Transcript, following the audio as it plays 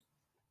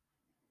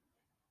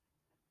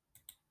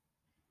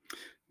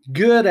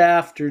Good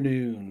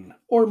afternoon,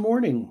 or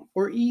morning,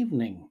 or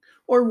evening,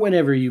 or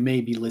whenever you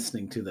may be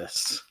listening to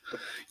this.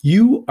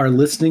 You are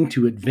listening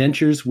to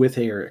Adventures with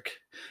Eric,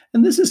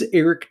 and this is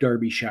Eric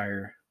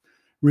Darbyshire,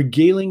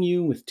 regaling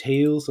you with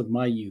tales of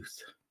my youth.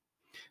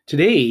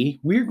 Today,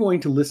 we're going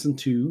to listen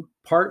to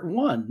part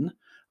one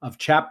of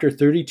chapter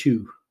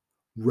 32,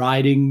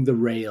 Riding the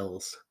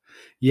Rails.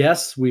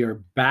 Yes, we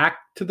are back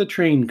to the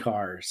train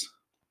cars.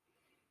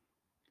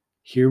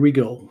 Here we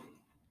go.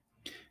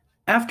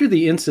 After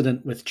the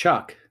incident with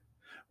Chuck,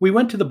 we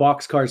went to the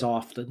boxcars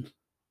often.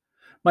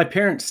 My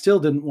parents still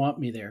didn't want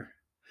me there,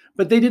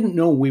 but they didn't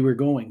know we were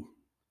going,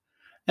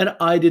 and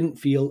I didn't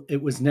feel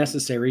it was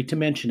necessary to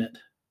mention it.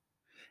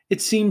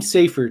 It seemed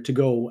safer to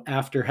go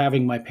after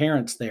having my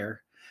parents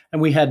there,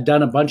 and we had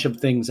done a bunch of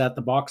things at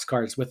the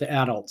boxcars with the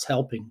adults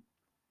helping.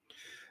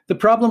 The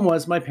problem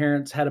was my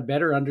parents had a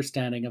better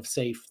understanding of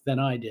safe than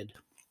I did.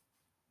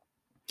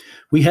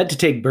 We had to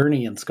take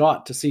Bernie and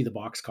Scott to see the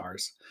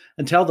boxcars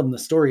and tell them the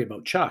story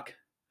about Chuck.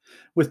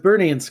 With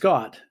Bernie and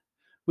Scott,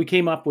 we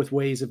came up with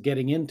ways of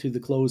getting into the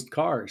closed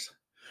cars.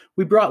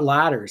 We brought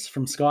ladders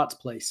from Scott's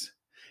place.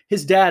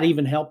 His dad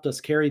even helped us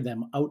carry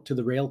them out to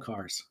the rail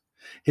cars.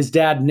 His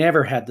dad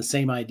never had the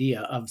same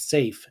idea of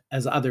safe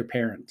as other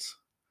parents.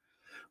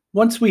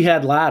 Once we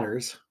had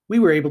ladders, we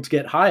were able to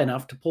get high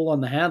enough to pull on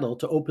the handle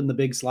to open the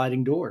big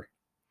sliding door.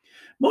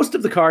 Most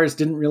of the cars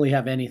didn't really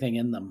have anything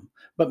in them,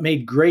 but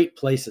made great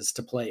places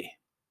to play.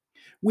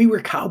 We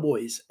were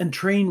cowboys and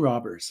train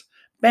robbers,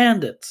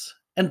 bandits,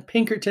 and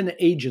Pinkerton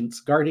agents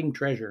guarding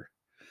treasure.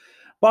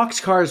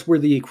 Boxcars were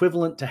the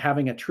equivalent to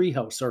having a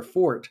treehouse or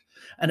fort,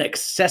 an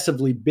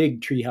excessively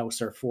big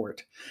treehouse or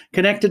fort,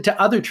 connected to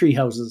other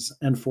treehouses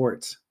and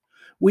forts.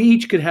 We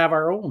each could have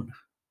our own.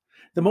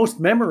 The most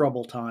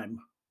memorable time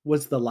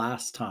was the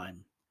last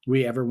time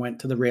we ever went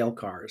to the rail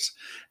cars,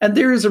 and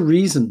there is a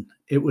reason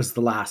it was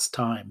the last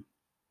time.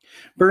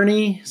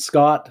 Bernie,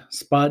 Scott,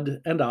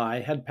 Spud, and I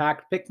had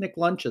packed picnic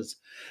lunches,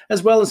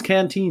 as well as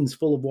canteens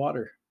full of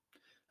water.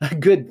 A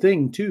good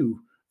thing, too,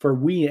 for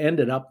we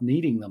ended up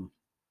needing them.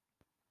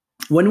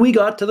 When we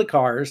got to the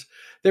cars,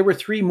 there were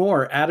 3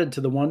 more added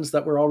to the ones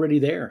that were already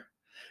there.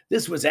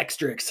 This was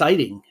extra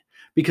exciting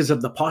because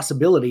of the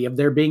possibility of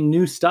there being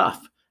new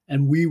stuff,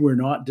 and we were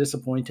not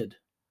disappointed.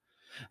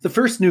 The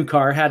first new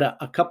car had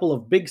a couple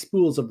of big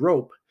spools of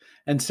rope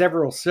and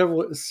several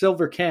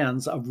silver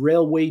cans of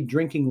railway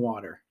drinking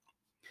water.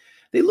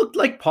 They looked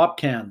like pop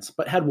cans,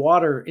 but had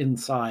water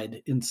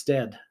inside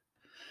instead.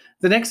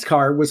 The next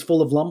car was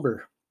full of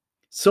lumber,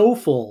 so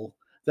full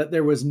that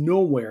there was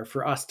nowhere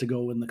for us to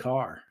go in the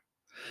car.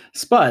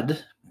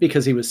 Spud,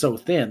 because he was so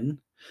thin,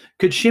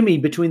 could shimmy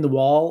between the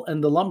wall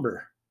and the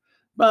lumber,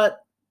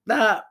 but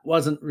that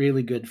wasn't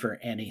really good for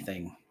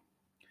anything.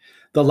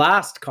 The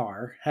last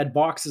car had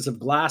boxes of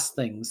glass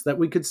things that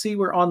we could see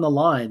were on the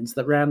lines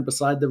that ran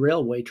beside the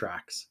railway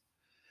tracks.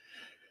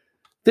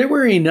 There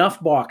were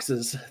enough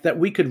boxes that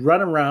we could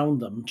run around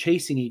them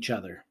chasing each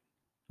other.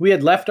 We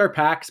had left our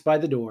packs by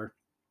the door.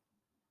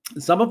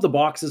 Some of the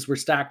boxes were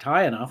stacked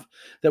high enough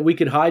that we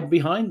could hide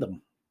behind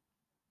them.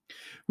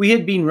 We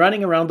had been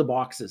running around the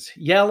boxes,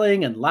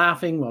 yelling and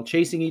laughing while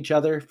chasing each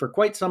other for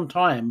quite some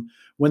time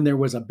when there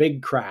was a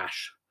big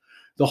crash.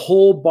 The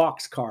whole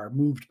boxcar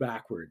moved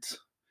backwards.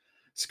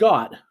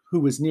 Scott, who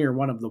was near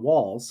one of the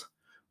walls,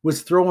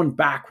 was thrown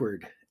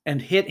backward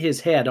and hit his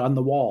head on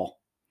the wall.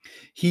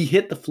 He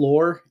hit the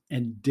floor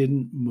and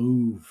didn't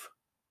move.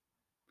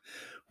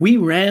 We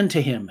ran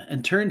to him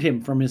and turned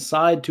him from his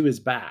side to his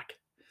back.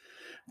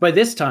 By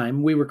this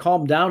time, we were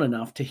calmed down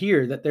enough to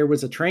hear that there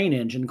was a train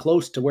engine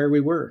close to where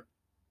we were.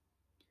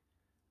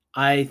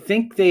 "I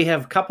think they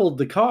have coupled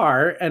the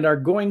car and are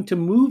going to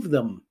move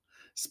them,"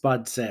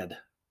 Spud said.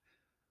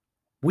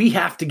 "We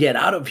have to get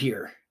out of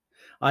here,"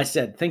 I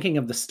said, thinking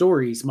of the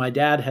stories my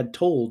dad had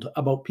told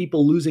about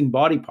people losing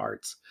body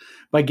parts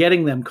by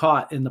getting them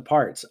caught in the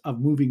parts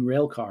of moving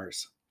rail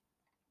cars.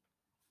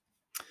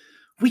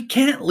 "We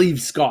can't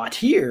leave Scott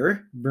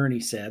here,"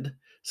 Bernie said.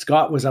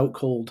 Scott was out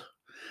cold.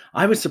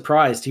 I was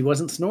surprised he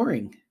wasn't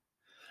snoring.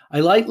 I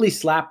lightly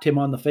slapped him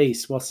on the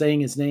face while saying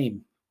his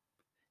name.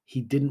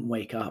 He didn't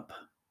wake up.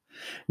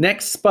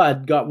 Next,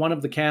 Spud got one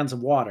of the cans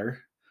of water,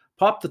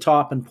 popped the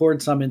top, and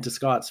poured some into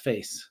Scott's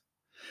face.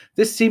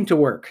 This seemed to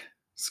work.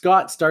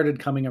 Scott started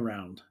coming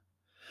around.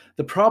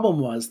 The problem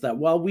was that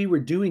while we were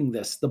doing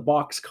this, the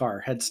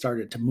boxcar had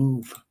started to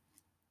move.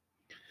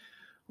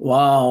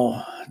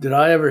 "Wow, did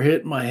I ever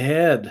hit my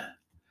head?"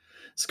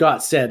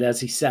 Scott said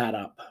as he sat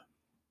up.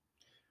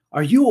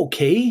 "Are you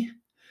okay?"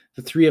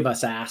 the 3 of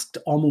us asked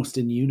almost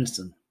in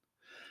unison.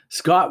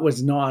 Scott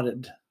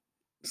nodded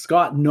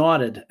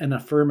an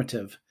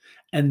affirmative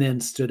and then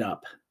stood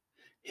up.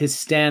 His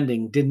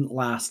standing didn't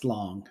last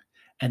long,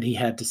 and he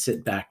had to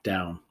sit back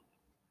down.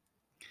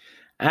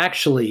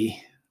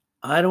 "Actually,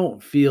 I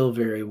don't feel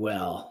very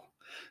well,"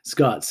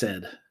 Scott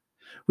said.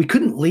 We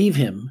couldn't leave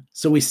him,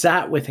 so we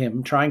sat with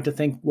him trying to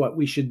think what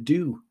we should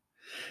do.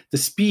 The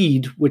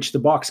speed which the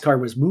boxcar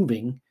was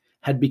moving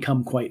had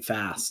become quite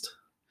fast.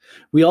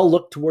 We all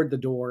looked toward the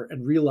door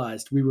and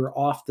realized we were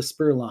off the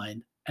spur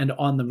line and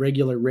on the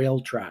regular rail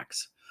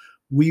tracks.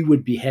 We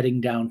would be heading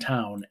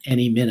downtown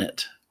any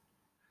minute.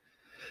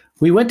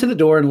 We went to the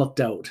door and looked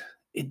out.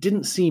 It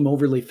didn't seem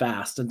overly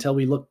fast until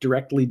we looked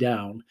directly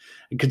down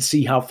and could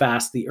see how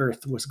fast the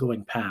earth was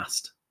going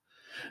past.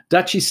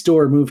 Dutchie's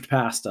store moved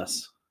past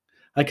us.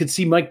 I could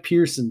see Mike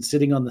Pearson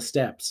sitting on the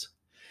steps.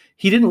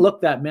 He didn't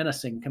look that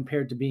menacing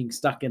compared to being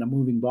stuck in a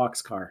moving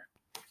boxcar.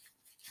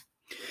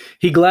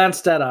 He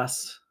glanced at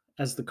us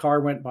as the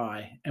car went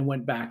by and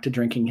went back to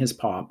drinking his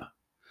pop.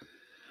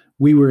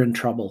 We were in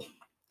trouble.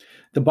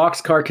 The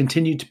boxcar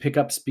continued to pick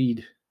up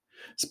speed.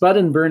 Spud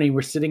and Bernie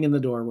were sitting in the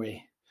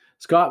doorway.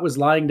 Scott was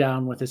lying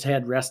down with his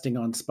head resting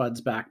on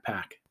Spud's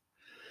backpack.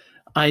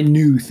 I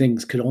knew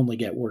things could only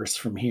get worse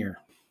from here.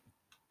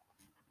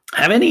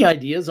 Have any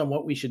ideas on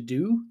what we should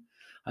do?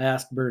 I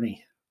asked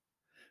Bernie.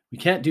 We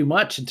can't do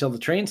much until the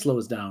train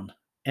slows down.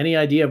 Any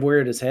idea of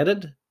where it is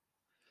headed?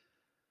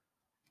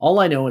 All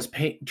I know is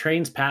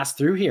trains pass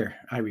through here,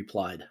 I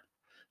replied.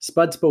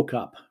 Spud spoke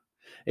up.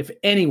 If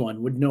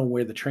anyone would know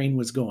where the train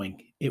was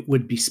going, it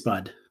would be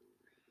Spud.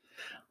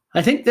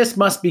 I think this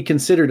must be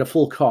considered a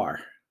full car.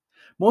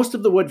 Most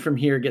of the wood from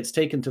here gets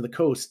taken to the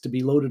coast to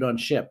be loaded on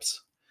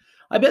ships.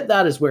 I bet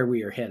that is where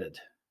we are headed.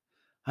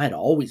 I had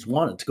always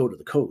wanted to go to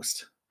the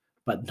coast,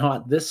 but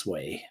not this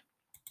way.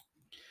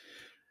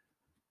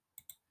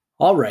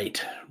 All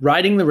right,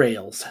 riding the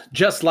rails,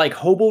 just like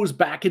hobos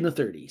back in the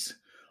 30s.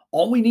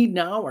 All we need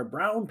now are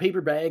brown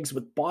paper bags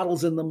with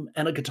bottles in them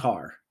and a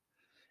guitar.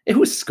 It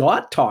was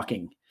Scott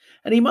talking,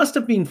 and he must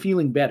have been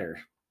feeling better.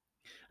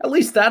 At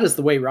least that is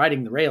the way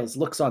riding the rails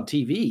looks on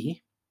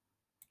TV.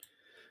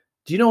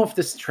 Do you know if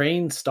this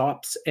train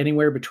stops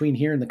anywhere between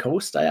here and the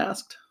coast? I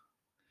asked.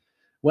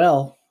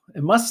 Well,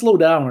 it must slow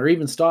down or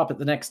even stop at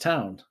the next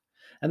town,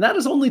 and that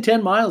is only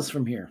 10 miles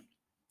from here.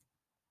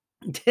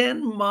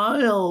 10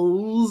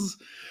 miles?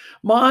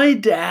 My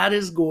dad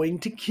is going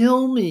to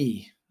kill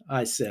me,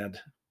 I said.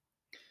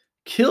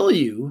 Kill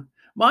you?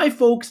 My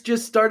folks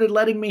just started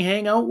letting me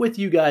hang out with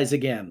you guys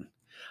again.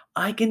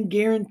 I can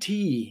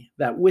guarantee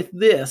that with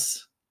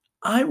this,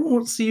 I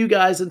won't see you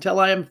guys until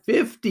I am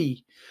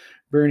 50,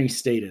 Bernie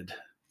stated.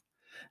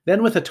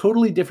 Then, with a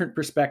totally different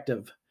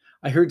perspective,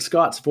 I heard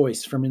Scott's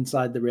voice from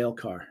inside the rail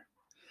car.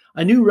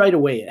 I knew right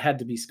away it had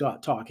to be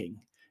Scott talking,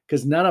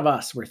 because none of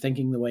us were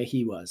thinking the way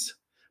he was.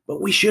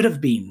 But we should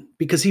have been,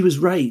 because he was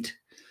right.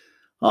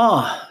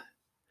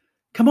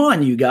 Come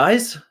on, you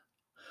guys.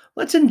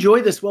 Let's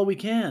enjoy this while we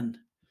can.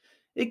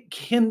 It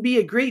can be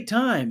a great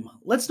time.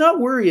 Let's not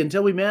worry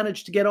until we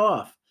manage to get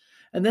off,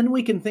 and then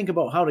we can think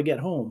about how to get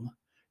home.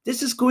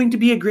 This is going to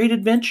be a great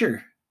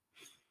adventure.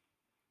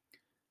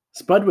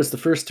 Spud was the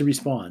first to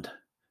respond.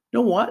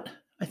 Know what?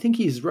 I think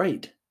he's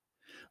right.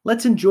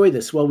 Let's enjoy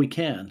this while we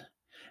can.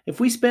 If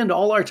we spend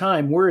all our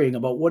time worrying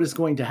about what is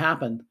going to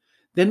happen,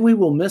 then we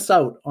will miss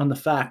out on the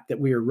fact that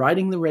we are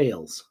riding the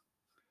rails.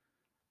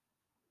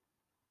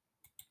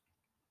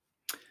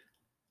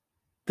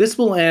 This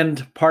will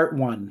end part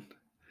 1.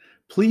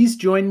 Please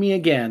join me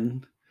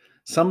again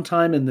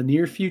sometime in the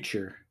near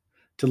future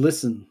to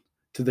listen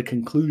to the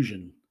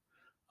conclusion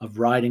of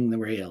Riding the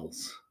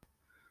Rails.